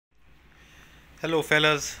Hello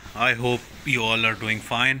fellas, I hope you all are doing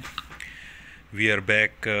fine. We are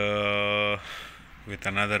back with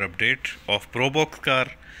another update of Probox car.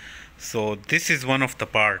 So this is one of the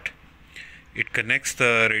part. It connects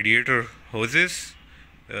the radiator hoses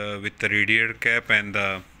with the radiator cap and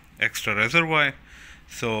the extra reservoir.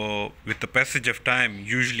 So with the passage of time,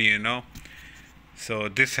 usually so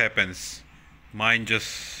this happens. Mine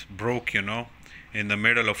just broke, in the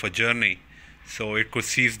middle of a journey. So it could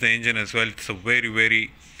seize the engine as well. It's a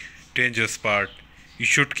very dangerous part. You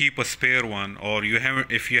should keep a spare one, or you haven't.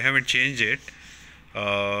 If you haven't changed it,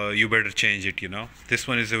 you better change it. This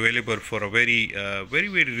one is available for a very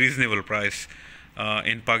reasonable price.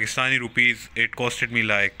 In Pakistani rupees, it costed me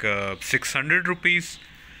like 600 rupees.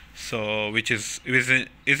 So which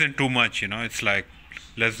isn't too much. It's like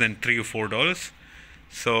less than $3 or $4.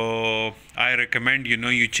 So I recommend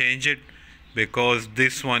you change it, because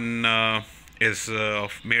this one is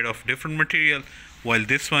made of different material, while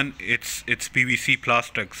this one it's PVC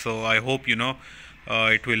plastic. So I hope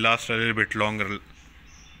it will last a little bit longer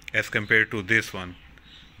as compared to this one.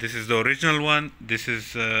 This is the original one, this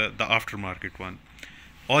is the aftermarket one.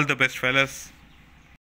 All the best fellas.